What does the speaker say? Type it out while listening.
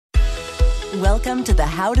Welcome to the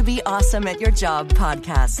How to Be Awesome at Your Job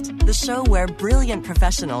podcast, the show where brilliant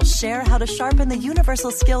professionals share how to sharpen the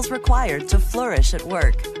universal skills required to flourish at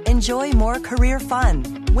work. Enjoy more career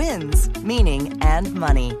fun, wins, meaning, and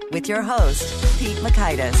money with your host, Pete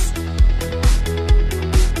Mockaitis.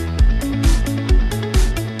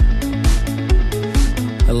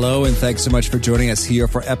 Hello, and thanks so much for joining us here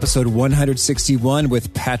for episode 161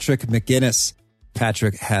 with Patrick McGinnis.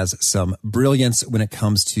 Patrick has some brilliance when it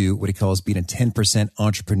comes to what he calls being a 10%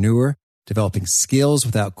 entrepreneur, developing skills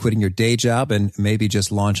without quitting your day job, and maybe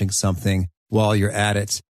just launching something while you're at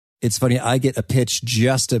it. It's funny, I get a pitch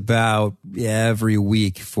just about every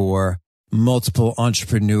week for multiple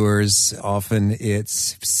entrepreneurs. Often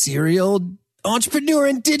it's serial entrepreneur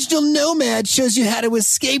and digital nomad, shows you how to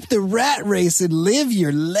escape the rat race and live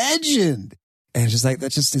your legend. And it's just like,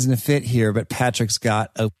 that just isn't a fit here. But Patrick's got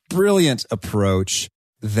a brilliant approach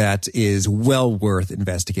that is well worth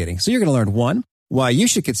investigating. So you're going to learn, one, why you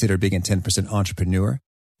should consider being a 10% entrepreneur.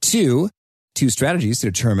 Two strategies to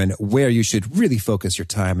determine where you should really focus your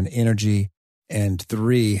time and energy. And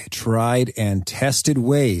three, tried and tested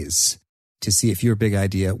ways to see if your big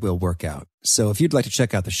idea will work out. So if you'd like to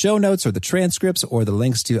check out the show notes or the transcripts or the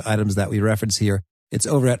links to items that we reference here, it's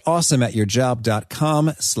over at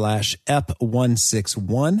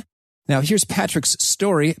awesomeatyourjob.com/ep161. Now, here's Patrick's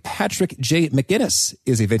story. Patrick J. McGinnis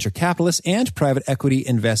is a venture capitalist and private equity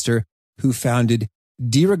investor who founded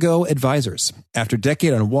Dirigo Advisors after a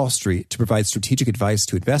decade on Wall Street to provide strategic advice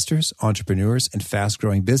to investors, entrepreneurs, and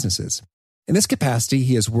fast-growing businesses. In this capacity,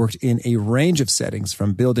 he has worked in a range of settings,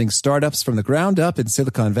 from building startups from the ground up in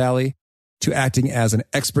Silicon Valley to acting as an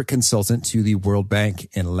expert consultant to the World Bank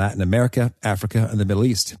in Latin America, Africa, and the Middle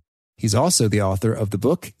East. He's also the author of the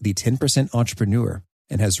book, The 10% Entrepreneur,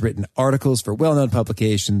 and has written articles for well-known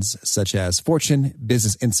publications such as Fortune,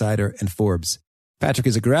 Business Insider, and Forbes. Patrick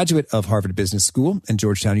is a graduate of Harvard Business School and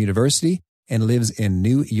Georgetown University and lives in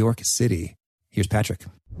New York City. Here's Patrick.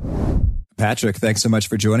 Patrick, thanks so much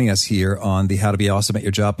for joining us here on the How to Be Awesome at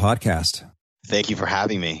Your Job podcast. Thank you for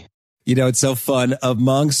having me. You know, it's so fun.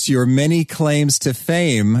 Amongst your many claims to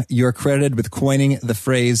fame, you're credited with coining the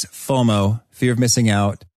phrase FOMO, fear of missing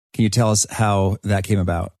out. Can you tell us how that came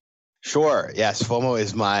about? Sure. Yes. FOMO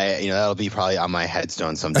is that'll be probably on my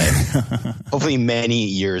headstone someday, hopefully many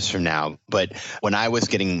years from now. But when I was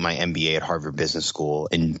getting my MBA at Harvard Business School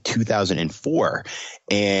in 2004,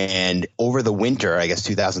 and over the winter, I guess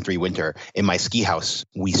 2003 winter, in my ski house,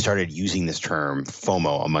 we started using this term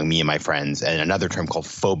FOMO among me and my friends, and another term called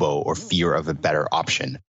FOBO, or fear of a better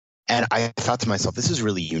option. And I thought to myself, this is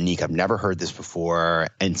really unique. I've never heard this before.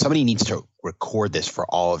 And somebody needs to record this for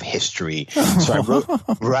all of history. So I wrote,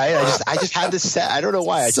 right? I just had this set. I don't know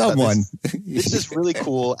why. This is really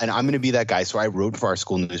cool. And I'm going to be that guy. So I wrote for our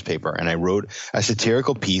school newspaper, and I wrote a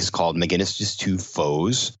satirical piece called McGinnis' Two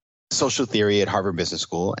Foes, Social Theory at Harvard Business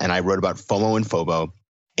School. And I wrote about FOMO and FOBO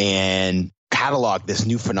and cataloged this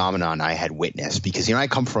new phenomenon I had witnessed. Because, I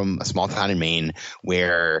come from a small town in Maine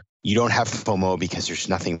where you don't have FOMO because there's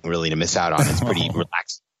nothing really to miss out on. It's pretty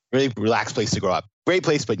relaxed, really relaxed place to grow up. Great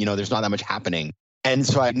place, but there's not that much happening. And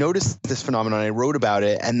so I noticed this phenomenon. I wrote about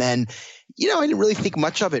it, and then, I didn't really think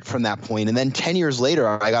much of it from that point. And then 10 years later,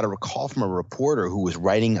 I got a call from a reporter who was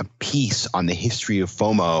writing a piece on the history of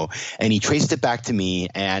FOMO, and he traced it back to me.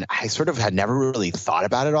 And I sort of had never really thought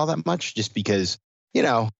about it all that much, just because,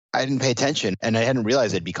 I didn't pay attention, and I hadn't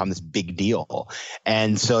realized it'd become this big deal.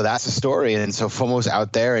 And so that's the story. And so FOMO's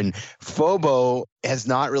out there, and FOBO has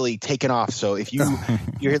not really taken off. So if you're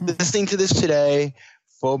listening to this today,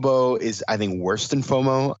 FOBO is, I think, worse than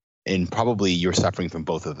FOMO, and probably you're suffering from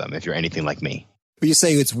both of them if you're anything like me. When you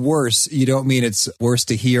say it's worse, you don't mean it's worse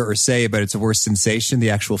to hear or say, but it's a worse sensation, the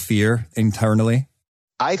actual fear internally?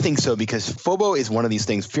 I think so, because FOBO is one of these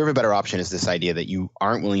things. Fear of a better option is this idea that you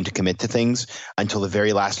aren't willing to commit to things until the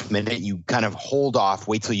very last minute. You kind of hold off,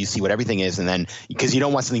 wait till you see what everything is, and then because you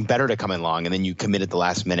don't want something better to come along, and then you commit at the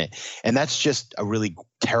last minute. And that's just a really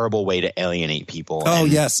terrible way to alienate people. Oh,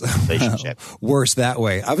 yes. Relationship. Worse that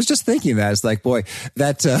way. I was just thinking that. It's like, boy,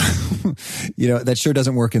 that, that sure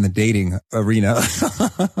doesn't work in the dating arena.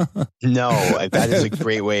 No, that is a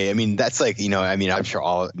great way. I mean, that's like, I'm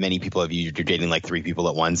sure many people have you're dating like three people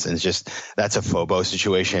at once, and that's a FOBO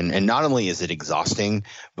situation. And not only is it exhausting,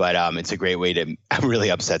 but it's a great way to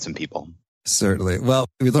really upset some people. Certainly. Well,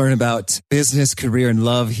 we learn about business, career, and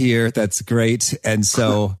love here. That's great. And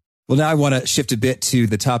so Well, now I want to shift a bit to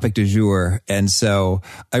the topic du jour. And so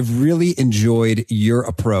I've really enjoyed your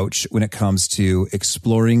approach when it comes to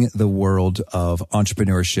exploring the world of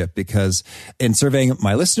entrepreneurship, because in surveying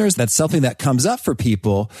my listeners, that's something that comes up for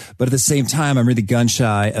people. But at the same time, I'm really gun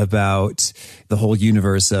shy about the whole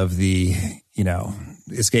universe of the,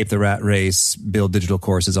 escape the rat race, build digital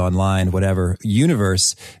courses online, whatever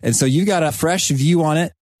universe. And so you got a fresh view on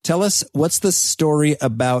it. Tell us, what's the story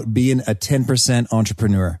about being a 10%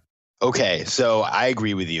 entrepreneur? Okay, so I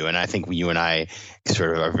agree with you. And I think you and I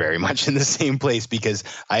sort of are very much in the same place, because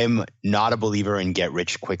I am not a believer in get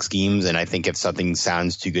rich quick schemes. And I think if something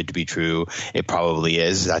sounds too good to be true, it probably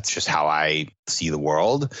is. That's just how I see the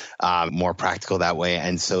world, more practical that way.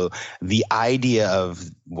 And so the idea of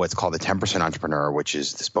what's called the 10% Entrepreneur, which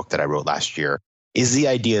is this book that I wrote last year, is the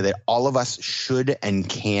idea that all of us should and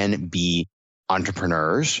can be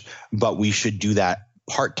entrepreneurs, but we should do that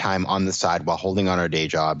part-time on the side while holding on our day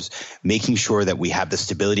jobs, making sure that we have the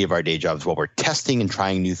stability of our day jobs while we're testing and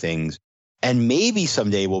trying new things. And maybe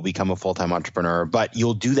someday we'll become a full-time entrepreneur, but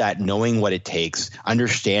you'll do that knowing what it takes,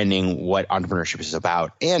 understanding what entrepreneurship is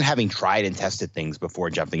about, and having tried and tested things before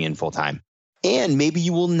jumping in full-time. And maybe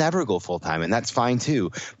you will never go full-time, and that's fine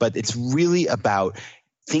too. But it's really about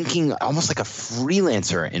thinking almost like a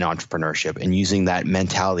freelancer in entrepreneurship and using that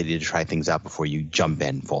mentality to try things out before you jump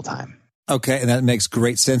in full-time. Okay, and that makes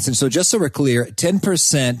great sense. And so just so we're clear,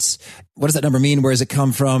 10%, what does that number mean? Where does it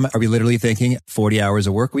come from? Are we literally thinking 40 hours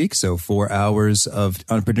a work week, so 4 hours of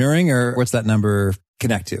entrepreneuring, or what's that number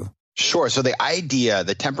connect to? Sure. So the idea,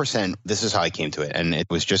 the 10%, this is how I came to it. And it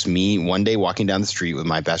was just me one day walking down the street with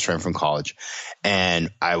my best friend from college.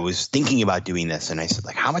 And I was thinking about doing this. And I said,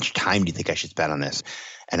 how much time do you think I should spend on this?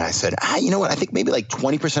 And I said, you know what? I think maybe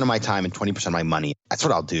 20% of my time and 20% of my money. That's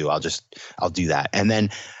what I'll do. I'll do that. And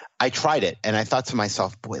then I tried it and I thought to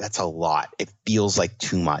myself, boy, that's a lot. It feels like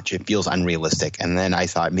too much. It feels unrealistic. And then I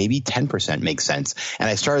thought maybe 10% makes sense. And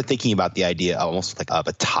I started thinking about the idea almost like of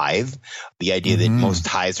a tithe, the idea that most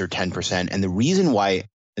tithes are 10%. And the reason why,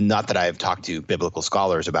 not that I've talked to biblical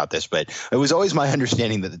scholars about this, but it was always my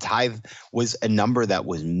understanding that the tithe was a number that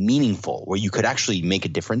was meaningful, where you could actually make a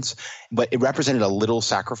difference, but it represented a little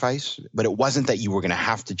sacrifice, but it wasn't that you were going to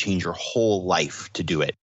have to change your whole life to do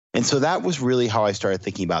it. And so that was really how I started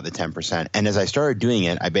thinking about the 10%. And as I started doing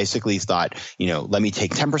it, I basically thought, let me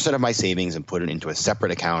take 10% of my savings and put it into a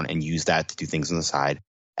separate account and use that to do things on the side.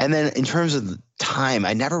 And then in terms of the time,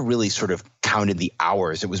 I never really sort of counted the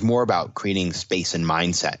hours. It was more about creating space and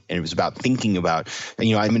mindset. And it was about thinking about, I'm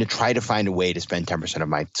going to try to find a way to spend 10% of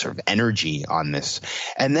my sort of energy on this.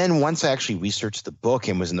 And then once I actually researched the book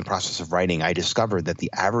and was in the process of writing, I discovered that the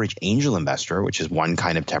average angel investor, which is one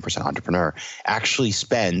kind of 10% entrepreneur, actually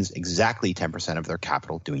spends exactly 10% of their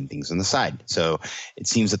capital doing things on the side. So it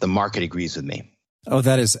seems that the market agrees with me. Oh,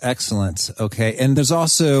 that is excellent. Okay. And there's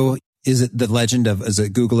also, is it the legend of, is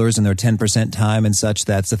it Googlers and their 10% time and such?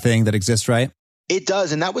 That's a thing that exists, right? It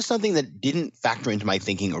does. And that was something that didn't factor into my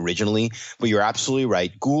thinking originally, but you're absolutely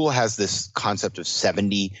right. Google has this concept of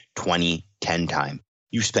 70, 20, 10 time.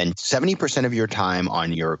 You spend 70% of your time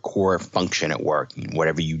on your core function at work,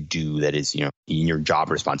 whatever you do that is, in your job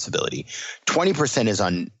responsibility. 20% is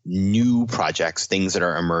on new projects, things that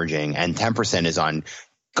are emerging, and 10% is on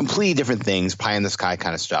completely different things, pie in the sky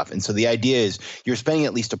kind of stuff. And so the idea is you're spending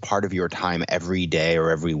at least a part of your time every day or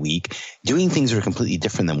every week doing things that are completely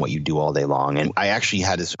different than what you do all day long. And I actually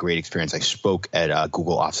had this great experience. I spoke at a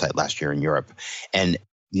Google offsite last year in Europe, and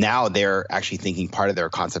now they're actually thinking part of their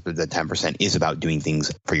concept of the 10% is about doing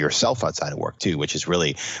things for yourself outside of work too, which is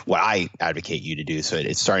really what I advocate you to do. So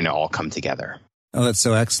it's starting to all come together. Oh, that's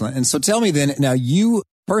so excellent. And so tell me then, now you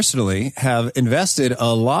personally have invested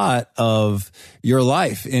a lot of your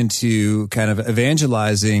life into kind of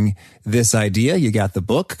evangelizing this idea. You got the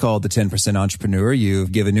book called The 10% Entrepreneur.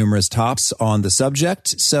 You've given numerous talks on the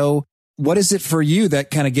subject. So what is it for you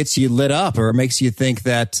that kind of gets you lit up or makes you think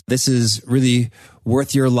that this is really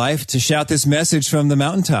worth your life to shout this message from the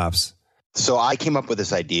mountaintops? So I came up with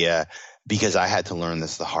this idea because I had to learn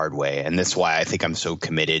this the hard way. And that's why I think I'm so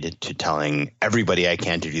committed to telling everybody I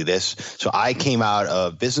can to do this. So I came out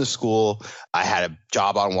of business school. I had a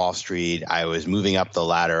job on Wall Street. I was moving up the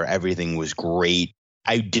ladder. Everything was great.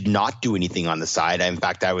 I did not do anything on the side. In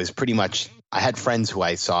fact, I had friends who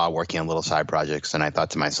I saw working on little side projects. And I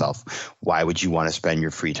thought to myself, why would you want to spend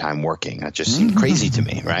your free time working? That just seemed crazy to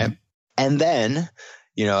me, right? And then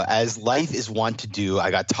as life is wont to do,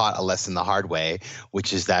 I got taught a lesson the hard way,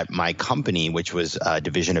 which is that my company, which was a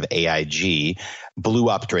division of AIG, blew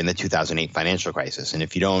up during the 2008 financial crisis. And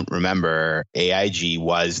if you don't remember, AIG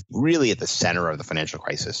was really at the center of the financial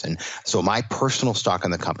crisis. And so my personal stock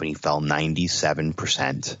in the company fell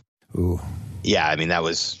 97%. Ooh. Yeah, I mean, that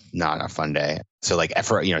was not a fun day. So like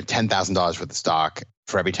for, $10,000 worth of stock,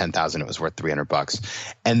 for every 10,000, it was worth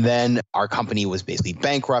 $300. And then our company was basically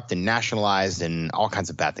bankrupt and nationalized and all kinds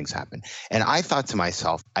of bad things happened. And I thought to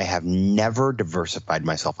myself, I have never diversified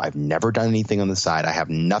myself. I've never done anything on the side. I have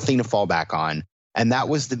nothing to fall back on. And that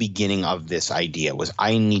was the beginning of this idea was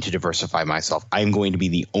I need to diversify myself. I'm going to be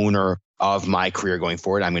the owner of my career going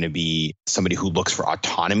forward. I'm going to be somebody who looks for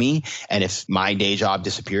autonomy. And if my day job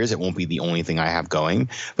disappears, it won't be the only thing I have going.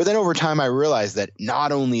 But then over time, I realized that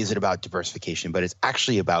not only is it about diversification, but it's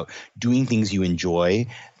actually about doing things you enjoy,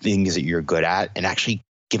 things that you're good at, and actually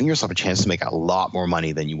giving yourself a chance to make a lot more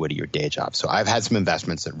money than you would at your day job. So I've had some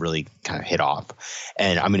investments that really kind of hit off,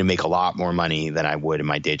 and I'm going to make a lot more money than I would in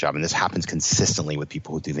my day job. And this happens consistently with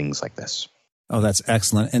people who do things like this. Oh, that's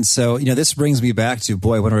excellent. And so, this brings me back to,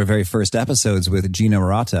 one of our very first episodes with Gina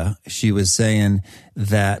Murata. She was saying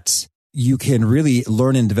that you can really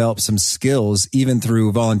learn and develop some skills even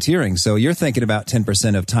through volunteering. So you're thinking about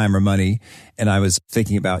 10% of time or money. And I was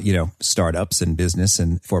thinking about, startups and business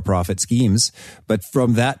and for-profit schemes. But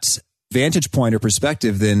from that vantage point or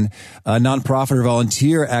perspective, then nonprofit or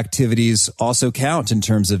volunteer activities also count in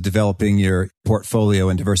terms of developing your portfolio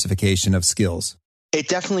and diversification of skills. It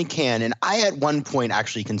definitely can. And I at one point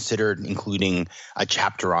actually considered including a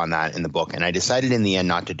chapter on that in the book. And I decided in the end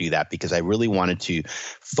not to do that because I really wanted to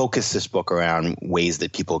focus this book around ways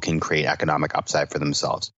that people can create economic upside for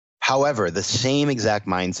themselves. However, the same exact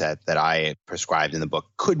mindset that I prescribed in the book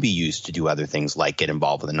could be used to do other things like get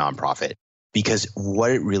involved with a nonprofit. Because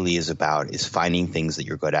what it really is about is finding things that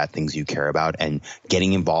you're good at, things you care about, and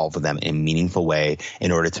getting involved with them in a meaningful way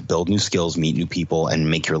in order to build new skills, meet new people, and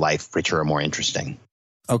make your life richer or more interesting.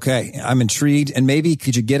 Okay, I'm intrigued. And maybe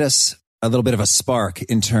could you get us a little bit of a spark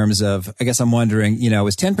in terms of, I guess I'm wondering,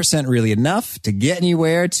 is 10% really enough to get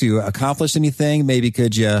anywhere, to accomplish anything? Maybe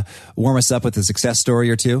could you warm us up with a success story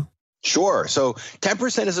or two? Sure. So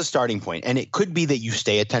 10% is a starting point, and it could be that you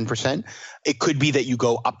stay at 10%. It could be that you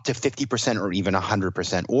go up to 50% or even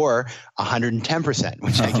 100% or 110%,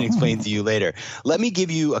 which I can explain to you later. Let me give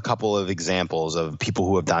you a couple of examples of people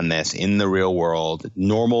who have done this in the real world,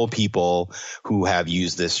 normal people who have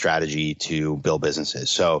used this strategy to build businesses.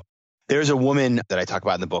 So there's a woman that I talk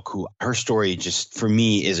about in the book who her story just for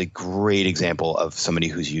me is a great example of somebody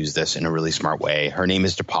who's used this in a really smart way. Her name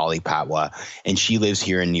is Dipali Patwa, and she lives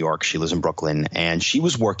here in New York. She lives in Brooklyn, and she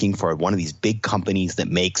was working for one of these big companies that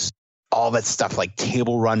makes all that stuff like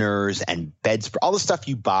table runners and beds, all the stuff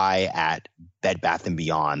you buy at Bed Bath &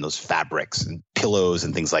 Beyond, those fabrics and pillows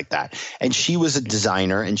and things like that. And she was a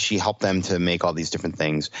designer, and she helped them to make all these different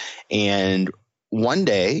things. And one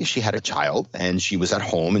day she had a child and she was at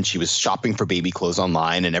home and she was shopping for baby clothes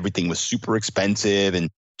online, and everything was super expensive and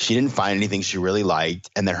she didn't find anything she really liked.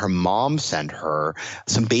 And then her mom sent her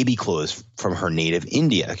some baby clothes from her native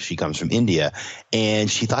India. She comes from India. And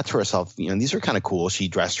she thought to herself, these are kind of cool. She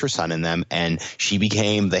dressed her son in them and she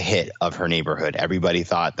became the hit of her neighborhood. Everybody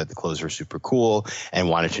thought that the clothes were super cool and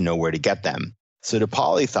wanted to know where to get them. So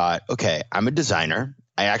Dipali thought, okay, I'm a designer.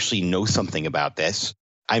 I actually know something about this.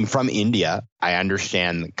 I'm from India. I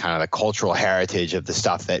understand kind of the cultural heritage of the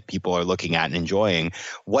stuff that people are looking at and enjoying.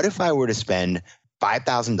 What if I were to spend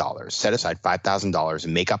 $5,000, set aside $5,000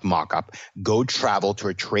 and make up mock-up, go travel to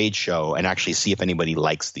a trade show and actually see if anybody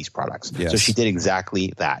likes these products? Yes. So she did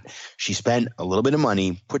exactly that. She spent a little bit of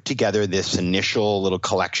money, put together this initial little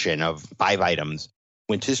collection of 5 items,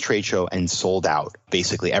 went to this trade show and sold out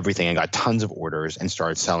basically everything and got tons of orders and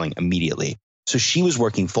started selling immediately. So she was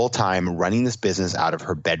working full time, running this business out of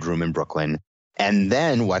her bedroom in Brooklyn. And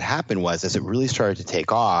then what happened was, as it really started to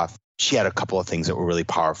take off, she had a couple of things that were really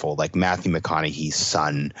powerful. Like Matthew McConaughey's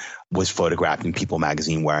son was photographed in People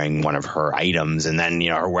magazine wearing one of her items. And then,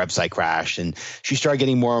 her website crashed and she started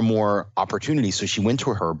getting more and more opportunities. So she went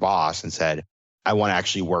to her boss and said, I want to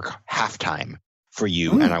actually work half-time for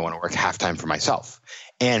you and I want to work half-time for myself.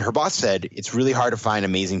 And her boss said, it's really hard to find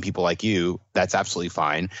amazing people like you. That's absolutely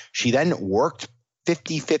fine. She then worked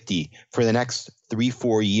 50-50 for the next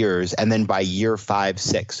 3-4 years. And then by year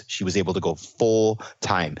 5-6, she was able to go full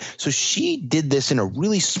time. So she did this in a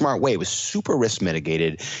really smart way. It was super risk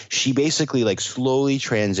mitigated. She basically slowly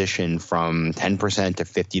transitioned from 10% to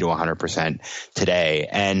 50 to 100% today.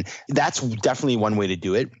 And that's definitely one way to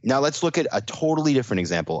do it. Now let's look at a totally different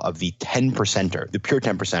example of the 10%er, the pure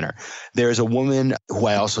 10%er. There's a woman who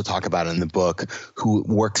I also talk about in the book who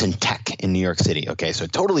works in tech in New York City. Okay, so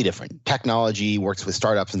totally different. Technology, works with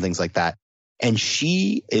startups and things like that. And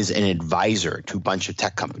she is an advisor to a bunch of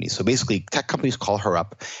tech companies. So basically, tech companies call her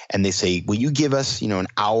up and they say, will you give us, an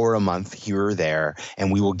hour a month here or there,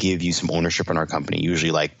 and we will give you some ownership in our company,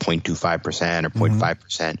 usually like 0.25% or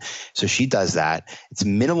 0.5%. So she does that. It's a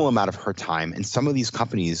minimal amount of her time. And some of these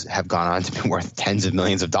companies have gone on to be worth tens of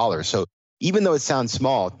millions of dollars. So even though it sounds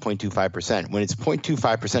small, 0.25%, when it's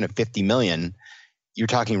 0.25% of 50 million, you're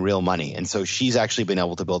talking real money. And so she's actually been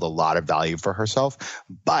able to build a lot of value for herself,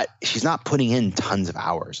 but she's not putting in tons of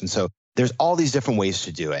hours. And so there's all these different ways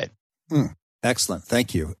to do it. Excellent.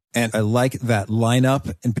 Thank you. And I like that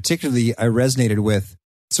lineup. And particularly, I resonated with,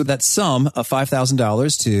 so that sum of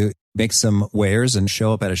 $5,000 to make some wares and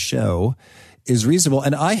show up at a show is reasonable.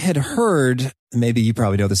 And I had heard, maybe you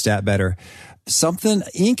probably know the stat better, something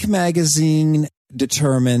Inc. magazine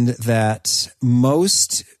determined that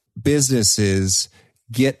most businesses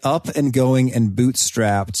get up and going and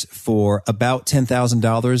bootstrapped for about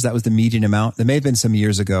 $10,000. That was the median amount. That may have been some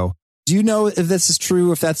years ago. Do you know if this is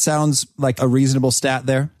true, if that sounds like a reasonable stat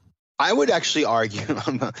there? I would actually argue,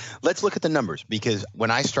 let's look at the numbers, because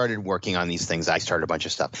when I started working on these things, I started a bunch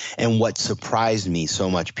of stuff. And what surprised me so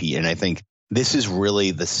much, Pete, and I think this is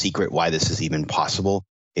really the secret why this is even possible,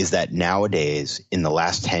 is that nowadays, in the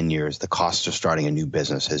last 10 years, the cost of starting a new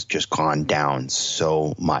business has just gone down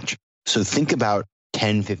so much. So think about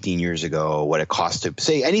 10, 15 years ago, what it cost to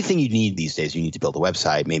say anything you need these days. You need to build a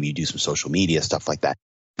website, maybe you do some social media, stuff like that.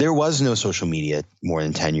 There was no social media more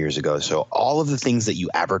than 10 years ago. So all of the things that you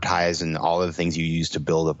advertise and all of the things you use to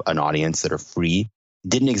build an audience that are free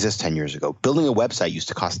didn't exist 10 years ago. Building a website used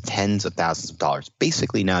to cost tens of thousands of dollars.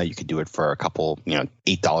 Basically, now you could do it for a couple,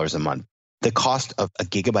 $8 a month. The cost of a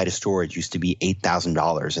gigabyte of storage used to be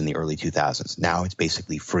 $8,000 in the early 2000s. Now it's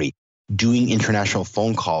basically free. Doing international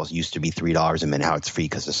phone calls used to be $3 a minute. Now it's free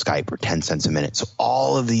because of Skype, or 10 cents a minute. So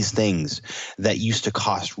all of these things that used to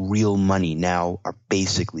cost real money now are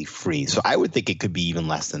basically free. So I would think it could be even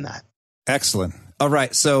less than that. Excellent. All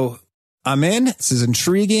right. So I'm in. This is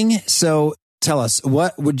intriguing. So tell us,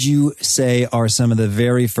 what would you say are some of the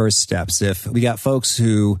very first steps? If we got folks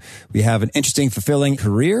who we have an interesting, fulfilling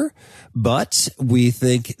career, but we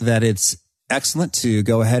think that it's excellent to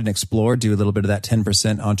go ahead and explore, do a little bit of that 10%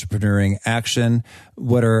 entrepreneuring action.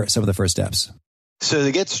 What are some of the first steps? So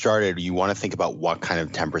to get started, you want to think about what kind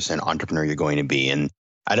of 10% entrepreneur you're going to be. And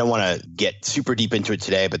I don't want to get super deep into it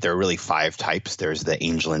today, but there are really 5 types. There's the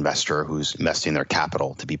angel investor who's investing their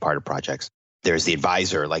capital to be part of projects. There's the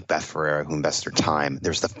advisor like Beth Ferreira who invests their time.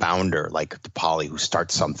 There's the founder like Dipali who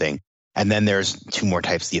starts something. And then there's 2 more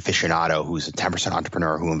types, the aficionado, who's a 10%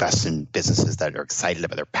 entrepreneur who invests in businesses that are excited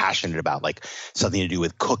about, they're passionate about, like something to do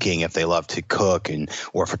with cooking if they love to cook,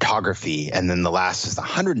 or photography. And then the last is the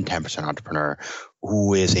 110% entrepreneur,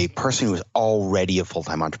 who is a person who is already a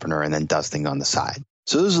full-time entrepreneur and then does things on the side.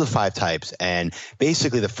 So those are the 5 types. And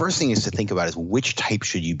basically the first thing is to think about is which type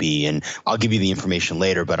should you be? And I'll give you the information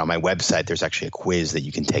later, but on my website, there's actually a quiz that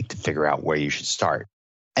you can take to figure out where you should start.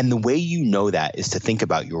 And the way you know that is to think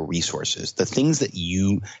about your resources, the things that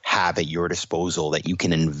you have at your disposal that you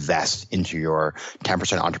can invest into your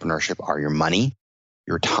 10% entrepreneurship are your money,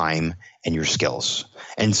 your time, and your skills.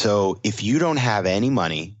 And so if you don't have any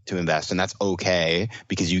money to invest, and that's okay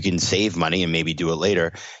because you can save money and maybe do it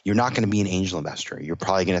later, you're not going to be an angel investor. You're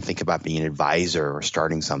probably going to think about being an advisor or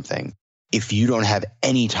starting something. If you don't have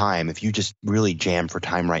any time, if you just really jam for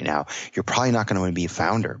time right now, you're probably not going to want to be a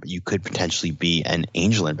founder, but you could potentially be an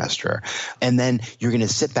angel investor. And then you're going to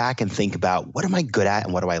sit back and think about, what am I good at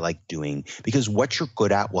and what do I like doing? Because what you're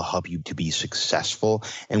good at will help you to be successful,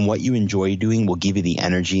 and what you enjoy doing will give you the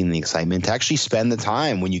energy and the excitement to actually spend the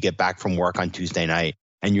time when you get back from work on Tuesday night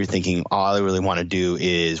and you're thinking, all I really want to do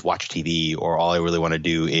is watch TV, or all I really want to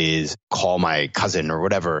do is call my cousin or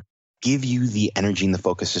whatever. Give you the energy and the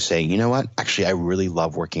focus to say, you know what, actually, I really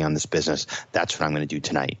love working on this business. That's what I'm going to do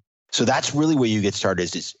tonight. So that's really where you get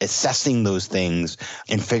started, is assessing those things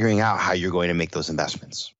and figuring out how you're going to make those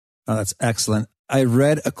investments. Oh, that's excellent. I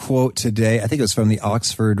read a quote today. I think it was from the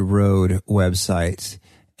Oxford Road website.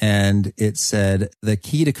 And it said, the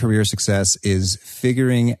key to career success is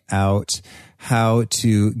figuring out how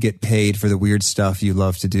to get paid for the weird stuff you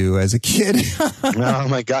love to do as a kid. Oh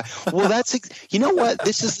my God. Well, you know what?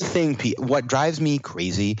 This is the thing, Pete. What drives me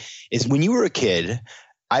crazy is when you were a kid,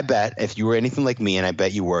 I bet if you were anything like me, and I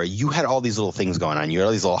bet you were, you had all these little things going on. You had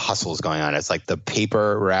all these little hustles going on. It's like the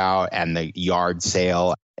paper route and the yard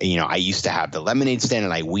sale. I used to have the lemonade stand,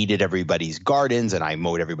 and I weeded everybody's gardens and I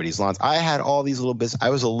mowed everybody's lawns. I had all these little business.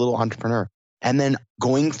 I was a little entrepreneur. And then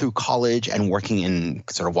going through college and working in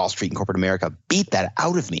sort of Wall Street and corporate America beat that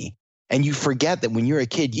out of me. And you forget that when you're a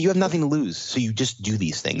kid, you have nothing to lose. So you just do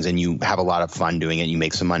these things and you have a lot of fun doing it and you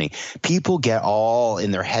make some money. People get all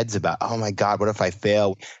in their heads about, oh my God, what if I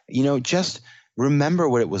fail? Just remember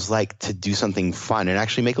what it was like to do something fun and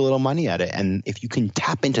actually make a little money at it. And if you can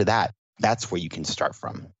tap into that, that's where you can start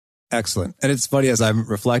from. Excellent. And it's funny, as I'm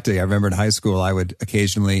reflecting, I remember in high school, I would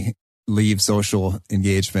occasionally leave social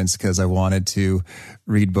engagements because I wanted to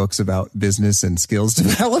read books about business and skills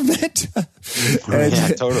development. Yeah,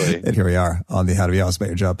 totally. And here we are on the How to Be Awesome at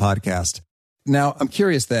Your Job podcast. Now, I'm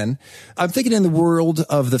curious then, I'm thinking in the world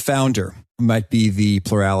of the founder, might be the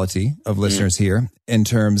plurality of listeners here, in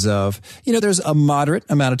terms of, there's a moderate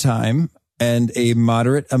amount of time and a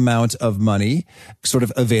moderate amount of money sort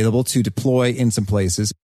of available to deploy in some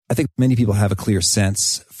places. I think many people have a clear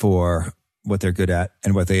sense for what they're good at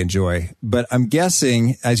and what they enjoy. But I'm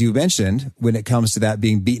guessing, as you mentioned, when it comes to that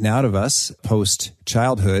being beaten out of us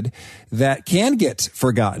post-childhood, that can get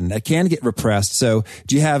forgotten, that can get repressed. So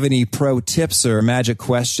do you have any pro tips or magic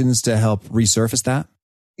questions to help resurface that?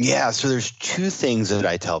 Yeah, so there's two things that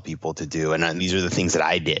I tell people to do, and these are the things that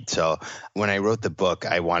I did. So when I wrote the book,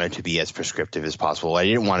 I wanted to be as prescriptive as possible. What I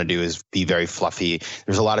didn't want to do is be very fluffy.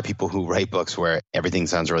 There's a lot of people who write books where everything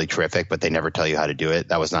sounds really terrific, but they never tell you how to do it.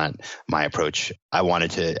 That was not my approach. I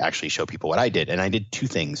wanted to actually show people what I did, and I did two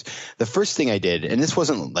things. The first thing I did, and this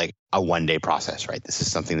wasn't like a one-day process, right? This is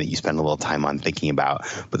something that you spend a little time on thinking about.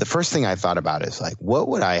 But the first thing I thought about is like, what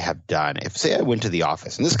would I have done if, say, I went to the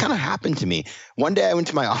office? And this kind of happened to me. One day I went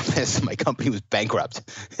to my office and my company was bankrupt.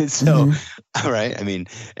 And so, all right,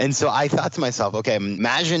 and so I thought to myself, okay,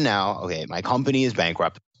 imagine now, okay, my company is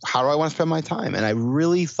bankrupt. How do I want to spend my time? And I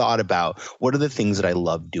really thought about what are the things that I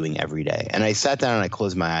love doing every day. And I sat down and I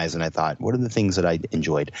closed my eyes and I thought, what are the things that I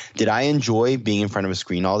enjoyed? Did I enjoy being in front of a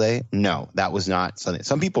screen all day? No, that was not something.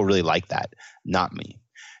 Some people really like that, not me.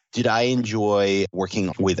 Did I enjoy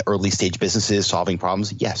working with early stage businesses, solving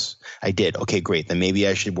problems? Yes, I did. Okay, great. Then maybe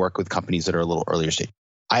I should work with companies that are a little earlier stage.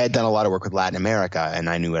 I had done a lot of work with Latin America and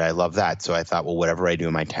I knew I loved that. So I thought, well, whatever I do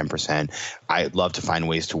in my 10%, I'd love to find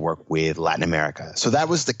ways to work with Latin America. So that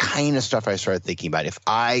was the kind of stuff I started thinking about. If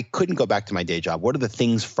I couldn't go back to my day job, what are the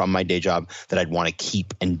things from my day job that I'd want to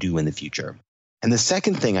keep and do in the future? And the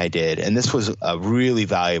second thing I did, and this was a really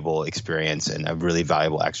valuable experience and a really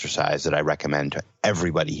valuable exercise that I recommend to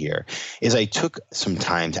everybody here, is I took some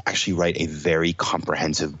time to actually write a very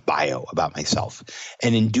comprehensive bio about myself.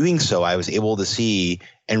 And in doing so, I was able to see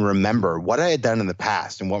and remember what I had done in the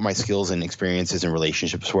past and what my skills and experiences and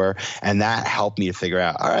relationships were. And that helped me to figure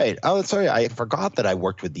out, all right, oh, sorry, I forgot that I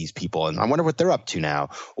worked with these people and I wonder what they're up to now.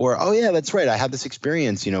 Or, oh yeah, that's right, I had this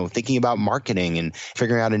experience, thinking about marketing and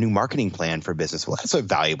figuring out a new marketing plan for business. Well, that's a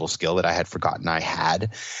valuable skill that I had forgotten I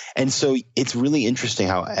had. And so it's really interesting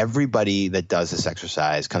how everybody that does this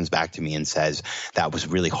exercise comes back to me and says, that was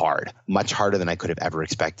really hard, much harder than I could have ever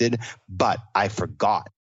expected, but I forgot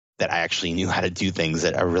that I actually knew how to do things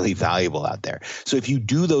that are really valuable out there. So if you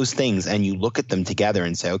do those things and you look at them together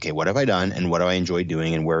and say, okay, what have I done and what do I enjoy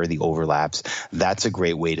doing and where are the overlaps? That's a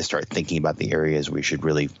great way to start thinking about the areas where you should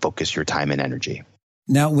really focus your time and energy.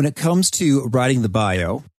 Now, when it comes to writing the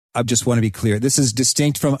bio, I just want to be clear. This is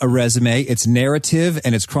distinct from a resume. It's narrative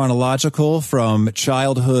and it's chronological from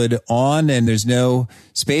childhood on, and there's no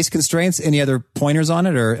space constraints. Any other pointers on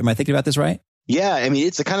it, or am I thinking about this right? Yeah,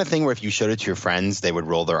 it's the kind of thing where if you showed it to your friends, they would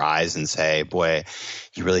roll their eyes and say, boy,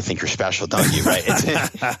 you really think you're special, don't you?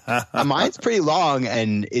 Right? Mine's pretty long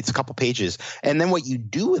and it's a couple pages. And then what you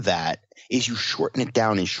do with that is you shorten it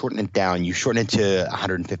down and shorten it down. You shorten it to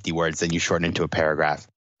 150 words, then you shorten it to a paragraph.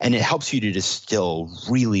 And it helps you to distill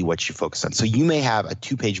really what you focus on. So you may have a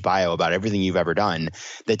 2-page bio about everything you've ever done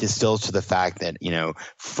that distills to the fact that,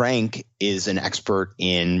 Frank is an expert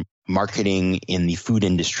in marketing in the food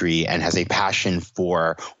industry and has a passion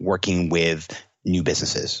for working with new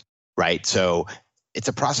businesses, right? So it's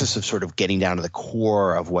a process of sort of getting down to the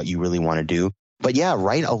core of what you really want to do. But yeah,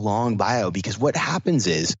 write a long bio, because what happens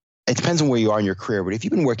is, it depends on where you are in your career, but if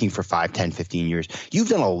you've been working for 5, 10, 15 years, you've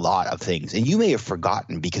done a lot of things and you may have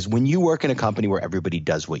forgotten, because when you work in a company where everybody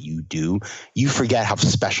does what you do, you forget how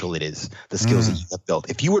special it is, the skills that you have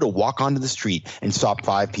built. If you were to walk onto the street and stop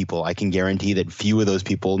 5 people, I can guarantee that few of those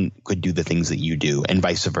people could do the things that you do, and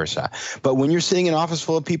vice versa. But when you're sitting in an office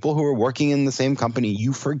full of people who are working in the same company,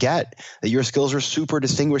 you forget that your skills are super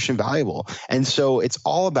distinguished and valuable. And so it's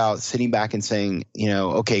all about sitting back and saying,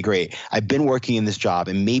 okay, great, I've been working in this job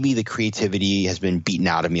and maybe the creativity has been beaten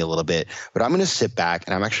out of me a little bit, but I'm going to sit back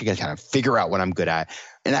and I'm actually going to kind of figure out what I'm good at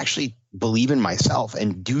and actually believe in myself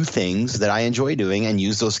and do things that I enjoy doing and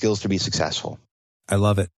use those skills to be successful. I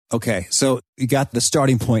love it. Okay. So you got the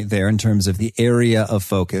starting point there in terms of the area of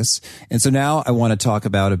focus. And so now I want to talk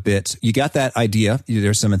about a bit. You got that idea.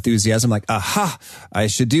 There's some enthusiasm like, aha, I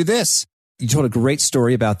should do this. You told a great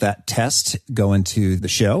story about that test going to the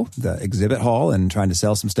show, the exhibit hall, and trying to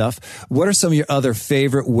sell some stuff. What are some of your other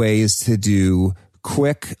favorite ways to do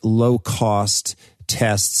quick, low cost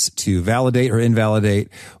tests to validate or invalidate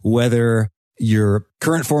whether your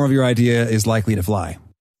current form of your idea is likely to fly?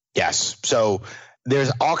 Yes. So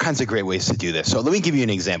there's all kinds of great ways to do this. So let me give you an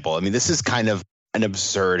example. I mean, this is kind of an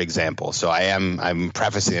absurd example. So I'm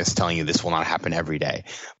prefacing this telling you this will not happen every day.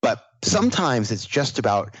 But sometimes it's just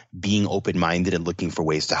about being open-minded and looking for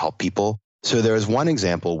ways to help people. So there was one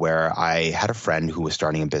example where I had a friend who was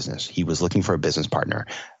starting a business. He was looking for a business partner.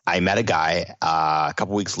 I met a guy a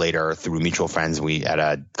couple weeks later through mutual friends. We at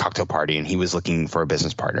a cocktail party, and he was looking for a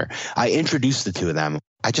business partner. I introduced the two of them.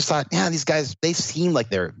 I just thought, yeah, these guys, they seem like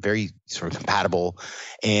they're very sort of compatible,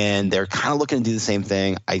 and they're kind of looking to do the same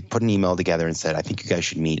thing. I put an email together and said, I think you guys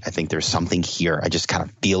should meet. I think there's something here. I just kind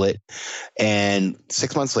of feel it. And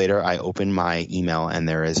 6 months later, I opened my email, and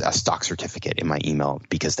there is a stock certificate in my email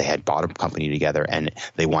because they had bought a company together, and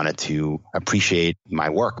they wanted to appreciate my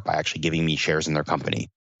work by actually giving me shares in their company.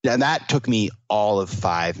 And that took me all of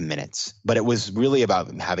 5 minutes, but it was really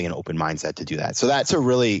about having an open mindset to do that. So that's a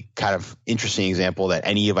really kind of interesting example that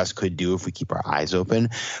any of us could do if we keep our eyes open.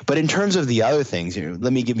 But in terms of the other things,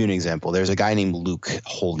 let me give you an example. There's a guy named Luke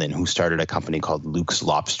Holden who started a company called Luke's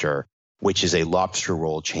Lobster, which is a lobster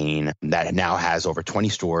roll chain that now has over 20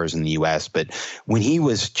 stores in the US. But when he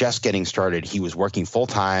was just getting started, he was working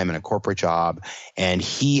full-time in a corporate job, and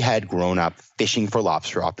he had grown up fishing for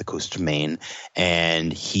lobster off the coast of Maine,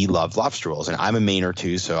 and he loved lobster rolls. And I'm a Mainer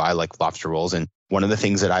too, so I like lobster rolls. And one of the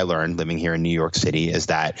things that I learned living here in New York City is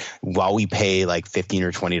that while we pay like $15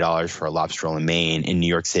 or $20 for a lobster roll in Maine, in New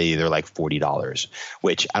York City, they're like $40,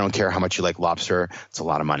 which I don't care how much you like lobster, it's a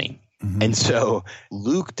lot of money. Mm-hmm. And so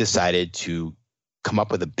Luke decided to come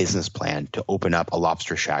up with a business plan to open up a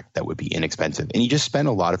lobster shack that would be inexpensive. And he just spent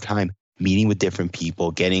a lot of time meeting with different people,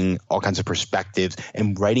 getting all kinds of perspectives,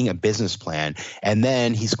 and writing a business plan. And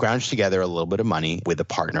then he scrounged together a little bit of money with a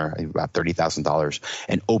partner, about $30,000,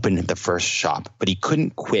 and opened the first shop. But he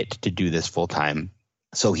couldn't quit to do this full time.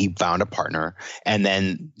 So he found a partner, and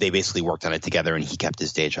then they basically worked on it together, and he kept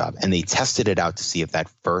his day job. And they tested it out to see if that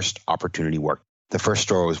first opportunity worked. The first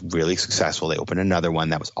store was really successful. They opened another one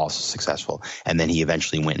that was also successful. And then he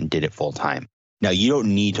eventually went and did it full time. Now, you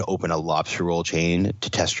don't need to open a lobster roll chain to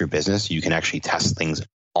test your business. You can actually test things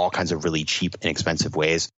all kinds of really cheap and expensive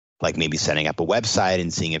ways, like maybe setting up a website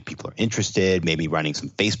and seeing if people are interested, maybe running some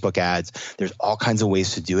Facebook ads. There's all kinds of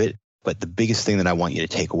ways to do it. But the biggest thing that I want you to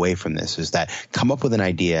take away from this is that come up with an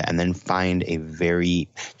idea and then find a very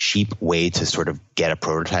cheap way to sort of get a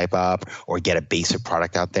prototype up or get a basic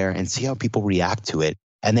product out there and see how people react to it.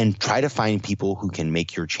 And then try to find people who can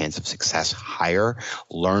make your chance of success higher,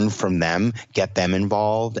 learn from them, get them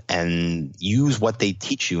involved, and use what they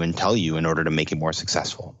teach you and tell you in order to make it more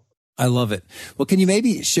successful. I love it. Well, can you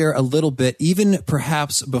maybe share a little bit, even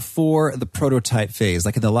perhaps before the prototype phase,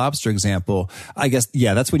 like in the lobster example, I guess,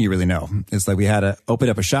 yeah, that's when you really know. It's like we had to open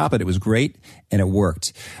up a shop and it was great and it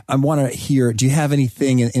worked. I want to hear, do you have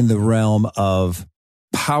anything in the realm of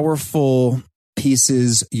powerful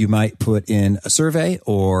pieces you might put in a survey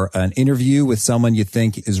or an interview with someone you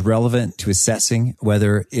think is relevant to assessing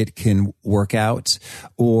whether it can work out?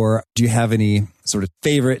 Or do you have any sort of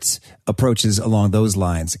favorite approaches along those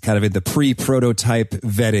lines, kind of in the pre-prototype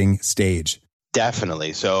vetting stage?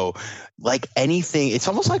 Definitely. So like anything, it's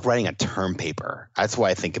almost like writing a term paper. That's why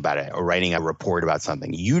I think about it, or writing a report about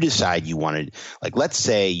something. You decide you wanted, like, let's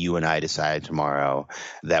say you and I decide tomorrow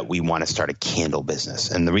that we want to start a candle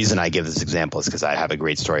business. And the reason I give this example is because I have a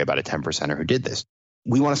great story about a 10%er who did this.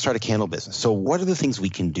 We want to start a candle business. So what are the things we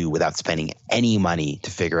can do without spending any money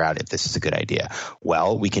to figure out if this is a good idea?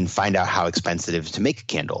 Well, we can find out how expensive it is to make a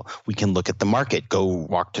candle. We can look at the market, go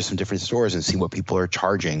walk to some different stores and see what people are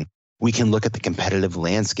charging. We can look at the competitive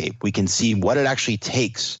landscape. We can see what it actually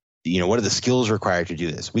takes. What are the skills required to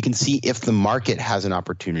do this? We can see if the market has an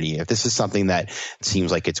opportunity, if this is something that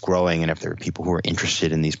seems like it's growing, and if there are people who are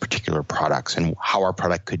interested in these particular products and how our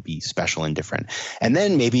product could be special and different. And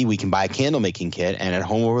then maybe we can buy a candle making kit and at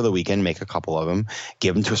home over the weekend, make a couple of them,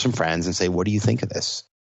 give them to some friends and say, what do you think of this?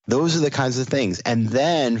 Those are the kinds of things. And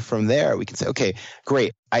then from there, we can say, okay,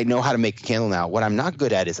 great. I know how to make a candle now. What I'm not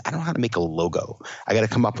good at is I don't know how to make a logo. I got to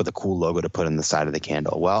come up with a cool logo to put on the side of the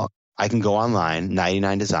candle. Well, I can go online,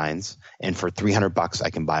 99 Designs, and for $300 I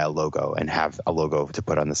can buy a logo and have a logo to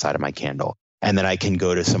put on the side of my candle. And then I can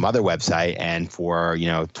go to some other website and for,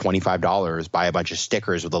 $25, buy a bunch of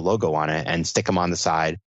stickers with a logo on it and stick them on the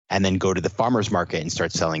side, and then go to the farmer's market and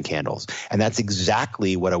start selling candles. And that's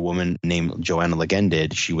exactly what a woman named Joanna Legend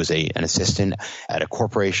did. She was an assistant at a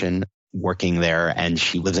corporation working there, and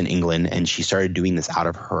she lives in England, and she started doing this out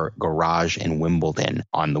of her garage in Wimbledon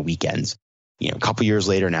on the weekends. A couple years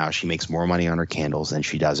later now, she makes more money on her candles than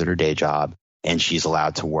she does at her day job. And she's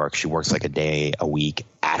allowed to work. She works like a day a week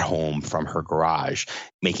at home from her garage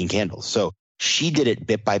making candles. So she did it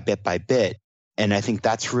bit by bit by bit. And I think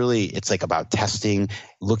that's really, it's like about testing,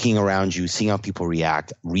 looking around you, seeing how people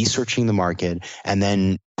react, researching the market, and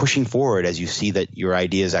then pushing forward as you see that your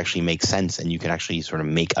ideas actually make sense and you can actually sort of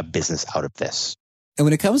make a business out of this. And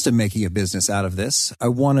when it comes to making a business out of this, I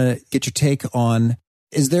want to get your take on,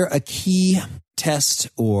 is there a key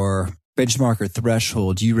test or benchmark or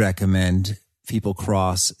threshold you recommend people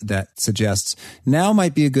cross that suggests now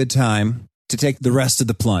might be a good time to take the rest of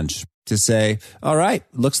the plunge, to say, all right,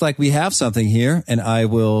 looks like we have something here and I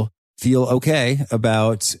will feel okay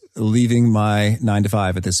about leaving my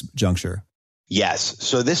 9-to-5 at this juncture? Yes.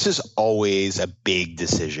 So this is always a big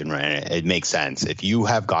decision, right? It makes sense. If you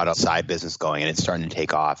have got a side business going and it's starting to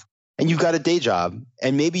take off, and you've got a day job,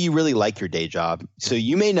 and maybe you really like your day job, so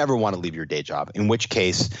you may never want to leave your day job, in which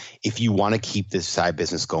case, if you want to keep this side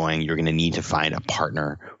business going, you're going to need to find a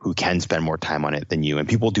partner who can spend more time on it than you. And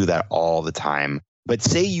people do that all the time. But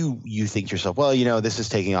say you think to yourself, well, this is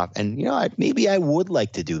taking off, and maybe I would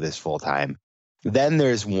like to do this full time. Then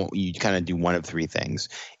you kind of do one of three things.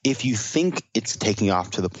 If you think it's taking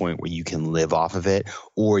off to the point where you can live off of it,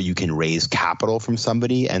 or you can raise capital from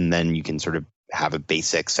somebody, and then you can sort of have a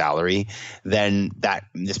basic salary, then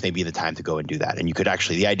this may be the time to go and do that. And you could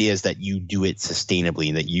actually, the idea is that you do it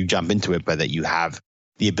sustainably, that you jump into it, but that you have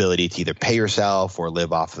the ability to either pay yourself or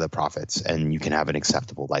live off of the profits, and you can have an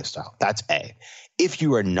acceptable lifestyle. That's A. If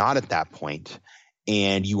you are not at that point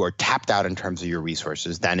and you are tapped out in terms of your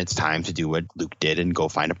resources, then it's time to do what Luke did and go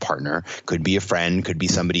find a partner. Could be a friend, could be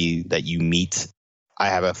somebody that you meet. I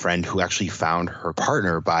have a friend who actually found her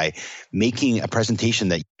partner by making a presentation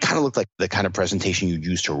that kind of looked like the kind of presentation you'd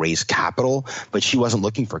use to raise capital, but she wasn't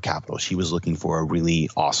looking for capital. She was looking for a really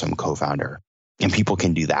awesome co-founder. And people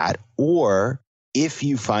can do that. Or if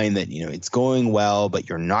you find that, it's going well, but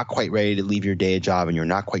you're not quite ready to leave your day job and you're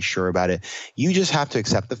not quite sure about it, you just have to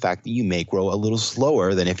accept the fact that you may grow a little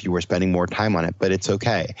slower than if you were spending more time on it, but it's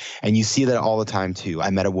okay. And you see that all the time too. I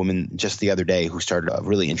met a woman just the other day who started a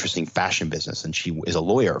really interesting fashion business, and she is a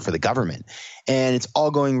lawyer for the government. And it's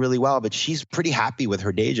all going really well, but she's pretty happy with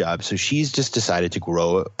her day job. So she's just decided to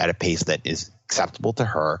grow at a pace that is acceptable to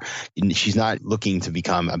her. She's not looking to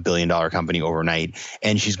become a $1 billion company overnight,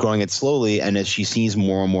 and she's growing it slowly. And as she sees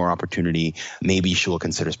more and more opportunity, maybe she will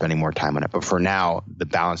consider spending more time on it. But for now, the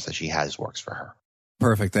balance that she has works for her.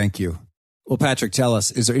 Perfect. Thank you. Well, Patrick, tell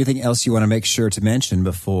us, is there anything else you want to make sure to mention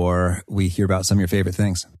before we hear about some of your favorite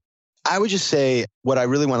things? I would just say what I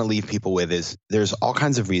really want to leave people with is there's all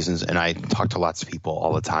kinds of reasons, and I talk to lots of people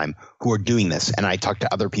all the time who are doing this, and I talk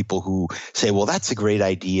to other people who say, well, that's a great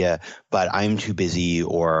idea, but I'm too busy,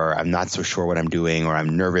 or I'm not so sure what I'm doing, or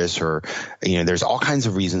I'm nervous, or there's all kinds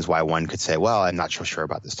of reasons why one could say, well, I'm not so sure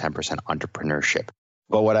about this 10% entrepreneurship.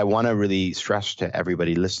 But what I want to really stress to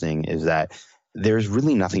everybody listening is that there's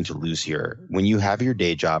really nothing to lose here. When you have your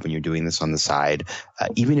day job and you're doing this on the side,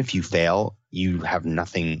 even if you fail, you have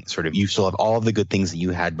nothing you still have all of the good things that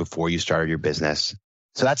you had before you started your business.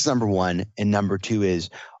 So that's number one. And number two is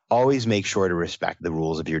always make sure to respect the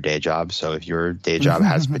rules of your day job. So if your day job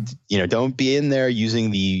has, don't be in there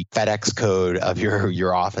using the FedEx code of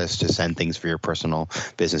your office to send things for your personal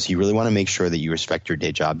business. You really want to make sure that you respect your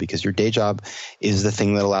day job, because your day job is the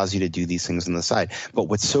thing that allows you to do these things on the side. But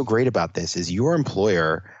what's so great about this is your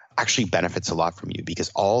employer actually benefits a lot from you,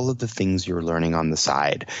 because all of the things you're learning on the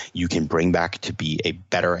side, you can bring back to be a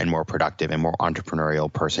better and more productive and more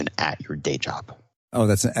entrepreneurial person at your day job. Oh,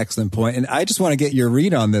 that's an excellent point. And I just want to get your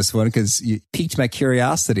read on this one because you piqued my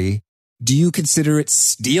curiosity. Do you consider it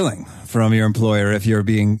stealing from your employer if you're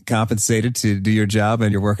being compensated to do your job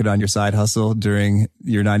and you're working on your side hustle during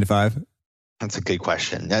your 9-to-5? That's a good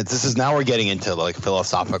question. Now we're getting into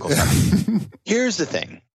philosophical stuff. Here's the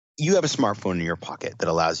thing. You have a smartphone in your pocket that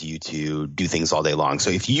allows you to do things all day long.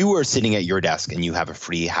 So if you are sitting at your desk and you have a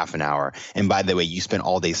free half an hour, and by the way, you spend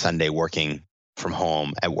all day Sunday working from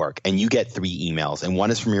home at work, and you get 3 emails, and one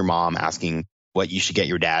is from your mom asking what you should get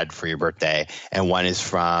your dad for your birthday, and one is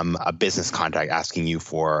from a business contact asking you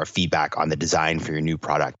for feedback on the design for your new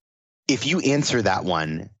product. If you answer that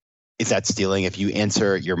one, is that stealing? If you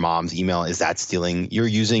answer your mom's email, is that stealing? You're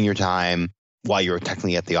using your time while you're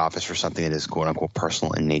technically at the office for something that is quote unquote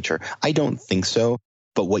personal in nature? I don't think so.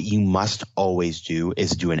 But what you must always do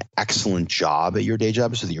is do an excellent job at your day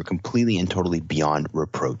job so that you're completely and totally beyond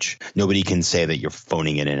reproach. Nobody can say that you're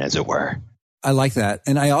phoning it in, as it were. I like that.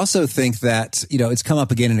 And I also think that, it's come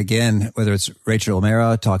up again and again, whether it's Rachel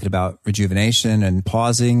O'Mara talking about rejuvenation and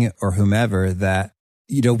pausing or whomever, that,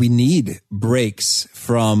 we need breaks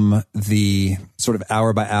from the sort of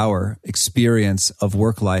hour by hour experience of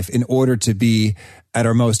work life in order to be at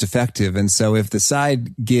our most effective. And so if the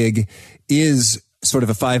side gig is sort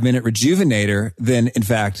of a 5-minute rejuvenator, then in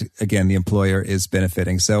fact, again, the employer is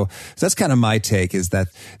benefiting. So that's kind of my take, is that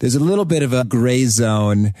there's a little bit of a gray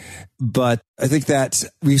zone, but I think that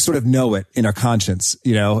we sort of know it in our conscience,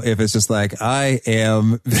 if it's just like, I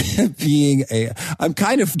am I'm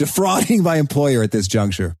kind of defrauding my employer at this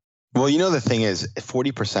juncture. Well, the thing is,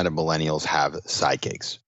 40% of millennials have side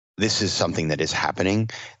gigs. This is something that is happening.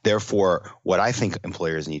 Therefore, what I think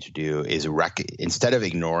employers need to do is instead of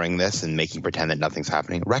ignoring this and making pretend that nothing's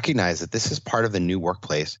happening, recognize that this is part of the new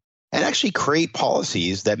workplace and actually create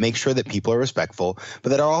policies that make sure that people are respectful, but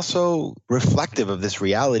that are also reflective of this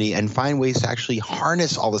reality and find ways to actually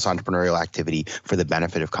harness all this entrepreneurial activity for the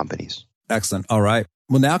benefit of companies. Excellent. All right.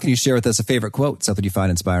 Well, now can you share with us a favorite quote, something you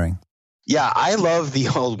find inspiring? Yeah, I love the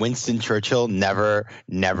old Winston Churchill, never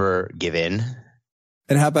give in.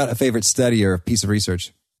 And how about a favorite study or piece of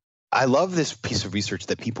research? I love this piece of research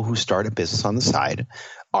that people who start a business on the side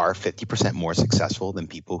are 50% more successful than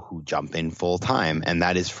people who jump in full time. And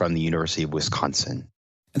that is from the University of Wisconsin.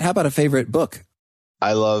 And how about a favorite book?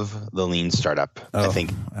 I love The Lean Startup. I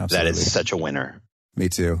think absolutely. That is such a winner. Me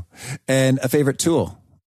too. And a favorite tool?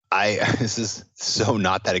 This is so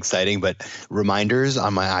not that exciting, but reminders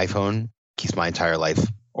on my iPhone keeps my entire life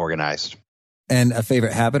organized. And a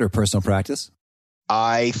favorite habit or personal practice?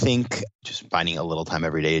 I think just finding a little time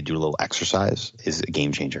every day to do a little exercise is a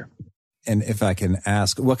game changer. And if I can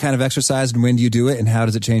ask, what kind of exercise and when do you do it and how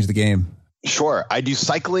does it change the game? Sure. I do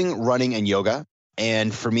cycling, running, and yoga.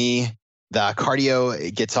 And for me, the cardio,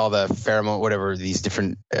 it gets all the pheromone, whatever, these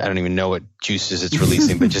different, I don't even know what juices it's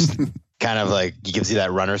releasing, but just kind of like it gives you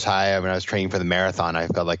that runner's high. When I was training for the marathon, I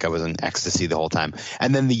felt like I was in ecstasy the whole time.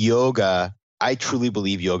 And then the yoga, I truly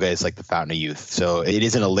believe yoga is like the fountain of youth. So it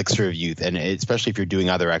is an elixir of youth. And especially if you're doing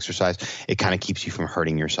other exercise, it kind of keeps you from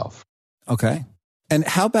hurting yourself. Okay. And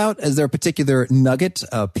how about, is there a particular nugget,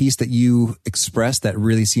 a piece that you express that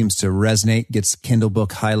really seems to resonate, gets Kindle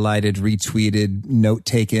book highlighted, retweeted, note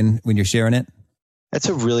taken when you're sharing it? That's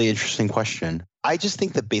a really interesting question. I just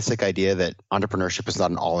think the basic idea that entrepreneurship is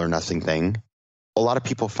not an all or nothing thing. A lot of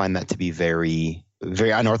people find that to be very,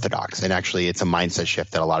 very unorthodox. And actually, it's a mindset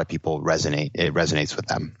shift that a lot of people it resonates with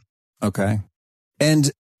them. Okay. And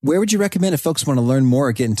where would you recommend, if folks want to learn more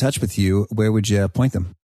or get in touch with you, where would you point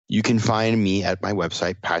them? You can find me at my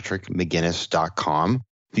website, patrickmcginnis.com.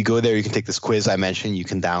 If you go there, you can take this quiz I mentioned. You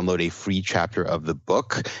can download a free chapter of the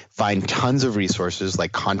book, find tons of resources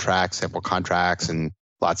like contracts, sample contracts, and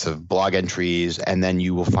lots of blog entries. And then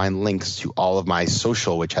you will find links to all of my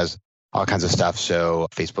social, which has all kinds of stuff. So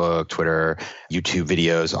Facebook, Twitter, YouTube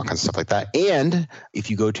videos, all kinds of stuff like that. And if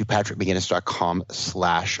you go to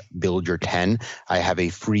patrickmcginnis.com/buildyour10, I have a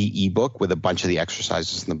free ebook with a bunch of the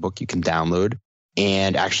exercises in the book you can download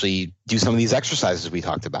and actually do some of these exercises we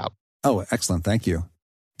talked about. Oh, excellent. Thank you.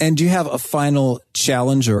 And do you have a final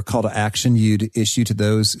challenge or a call to action you'd issue to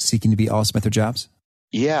those seeking to be awesome at their jobs?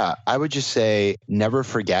 Yeah, I would just say never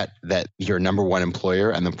forget that your number one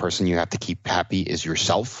employer and the person you have to keep happy is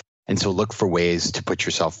yourself. And so look for ways to put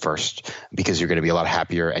yourself first because you're going to be a lot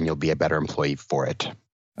happier and you'll be a better employee for it.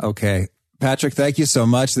 Okay. Patrick, thank you so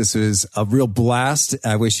much. This was a real blast.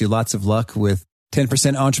 I wish you lots of luck with 10%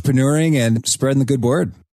 entrepreneuring and spreading the good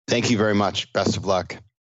word. Thank you very much. Best of luck.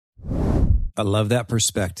 I love that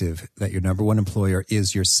perspective that your number one employer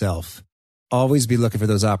is yourself. Always be looking for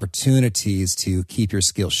those opportunities to keep your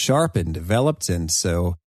skills sharp and developed. And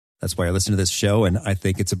so that's why I listen to this show. And I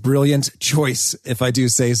think it's a brilliant choice, if I do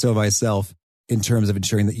say so myself, in terms of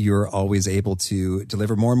ensuring that you're always able to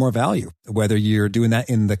deliver more and more value, whether you're doing that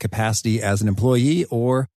in the capacity as an employee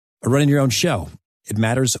or running your own show. It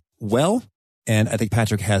matters well. And I think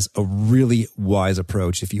Patrick has a really wise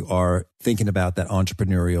approach if you are thinking about that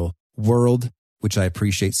entrepreneurial world, which I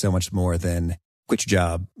appreciate so much more than quit your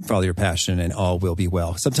job, follow your passion, and all will be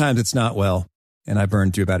well. Sometimes it's not well. And I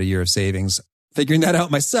burned through about a year of savings figuring that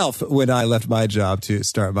out myself when I left my job to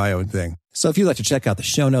start my own thing. So if you'd like to check out the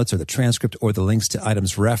show notes or the transcript or the links to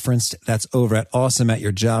items referenced, that's over at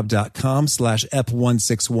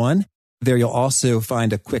awesomeatyourjob.com/ep161. There you'll also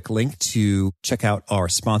find a quick link to check out our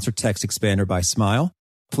sponsor Text Expander by Smile.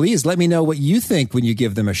 please let me know what you think when you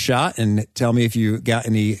give them a shot and tell me if you got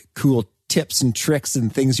any cool tips and tricks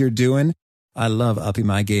and things you're doing. I love upping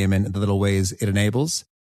my game in the little ways it enables.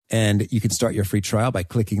 And you can start your free trial by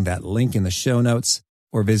clicking that link in the show notes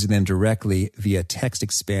or visit them directly via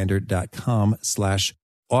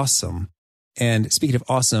textexpander.com/awesome. And speaking of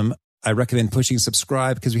awesome, I recommend pushing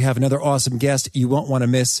subscribe because we have another awesome guest you won't want to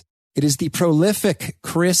miss. It is the prolific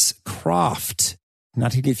Chris Croft.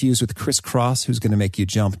 Not to be confused with Chris Cross, who's going to make you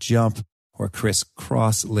jump, or Chris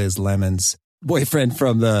Cross, Liz Lemon's boyfriend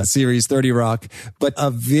from the series 30 Rock, but a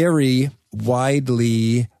very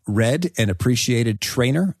widely read and appreciated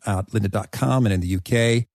trainer out at lynda.com and in the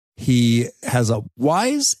UK. He has a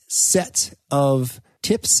wise set of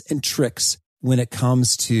tips and tricks when it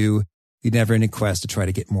comes to the never-ending quest to try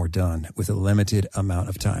to get more done with a limited amount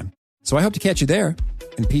of time. So I hope to catch you there,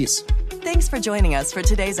 and peace. Thanks for joining us for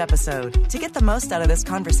today's episode. To get the most out of this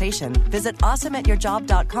conversation, visit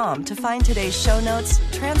awesomeatyourjob.com to find today's show notes,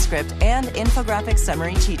 transcript, and infographic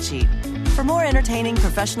summary cheat sheet. For more entertaining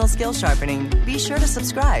professional skill sharpening, be sure to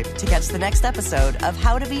subscribe to catch the next episode of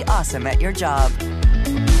How to Be Awesome at Your Job.